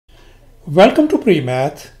Welcome to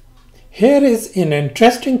PreMath. Here is an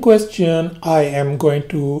interesting question I am going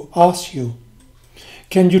to ask you.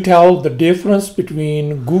 Can you tell the difference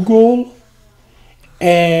between Google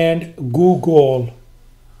and Googol?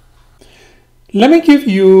 Let me give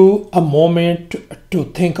you a moment to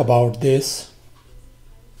think about this.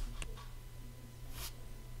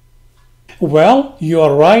 Well, you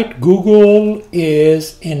are right. Google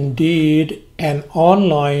is indeed an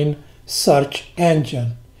online search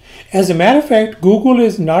engine. As a matter of fact, Google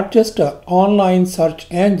is not just an online search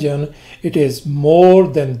engine, it is more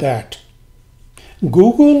than that.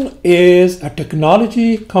 Google is a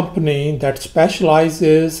technology company that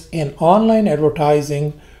specializes in online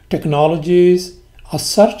advertising technologies, a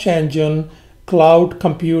search engine, cloud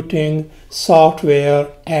computing, software,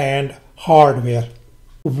 and hardware.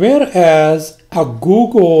 Whereas a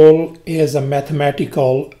Google is a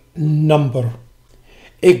mathematical number.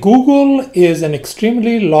 A Google is an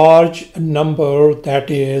extremely large number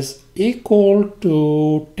that is equal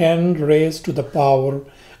to 10 raised to the power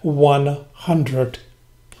 100.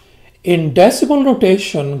 In decimal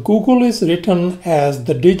notation, Google is written as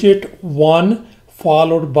the digit 1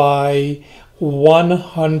 followed by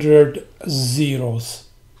 100 zeros.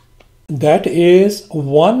 That is,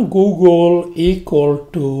 one Google equal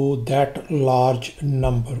to that large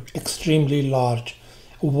number, extremely large.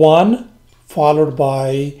 1 followed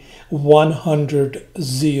by 100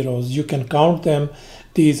 zeros. You can count them.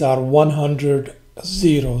 These are 100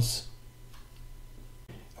 zeros.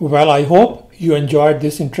 Well, I hope you enjoyed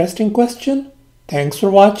this interesting question. Thanks for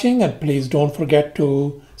watching, and please don't forget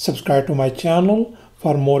to subscribe to my channel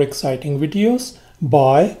for more exciting videos.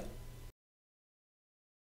 Bye.